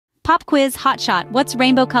Pop quiz hotshot. What's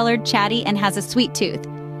rainbow-colored, chatty, and has a sweet tooth?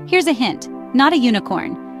 Here's a hint. Not a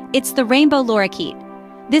unicorn. It's the Rainbow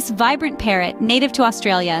Lorikeet. This vibrant parrot, native to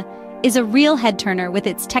Australia, is a real head-turner with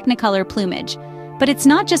its technicolor plumage. But it's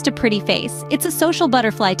not just a pretty face, it's a social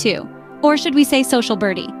butterfly too. Or should we say social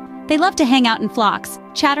birdie? They love to hang out in flocks,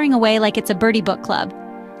 chattering away like it's a birdie book club.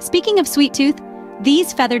 Speaking of sweet tooth,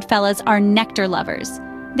 these feathered fellas are nectar lovers.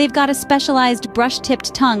 They've got a specialized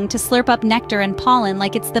brush-tipped tongue to slurp up nectar and pollen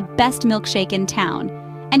like it's the best milkshake in town.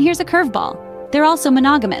 And here's a curveball. They're also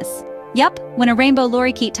monogamous. Yup, when a Rainbow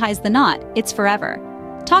Lorikeet ties the knot, it's forever.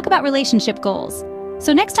 Talk about relationship goals.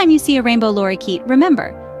 So next time you see a Rainbow Lorikeet,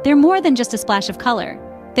 remember, they're more than just a splash of color.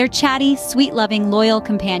 They're chatty, sweet-loving, loyal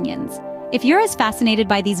companions. If you're as fascinated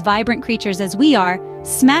by these vibrant creatures as we are,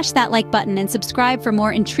 smash that like button and subscribe for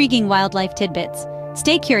more intriguing wildlife tidbits.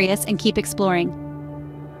 Stay curious and keep exploring.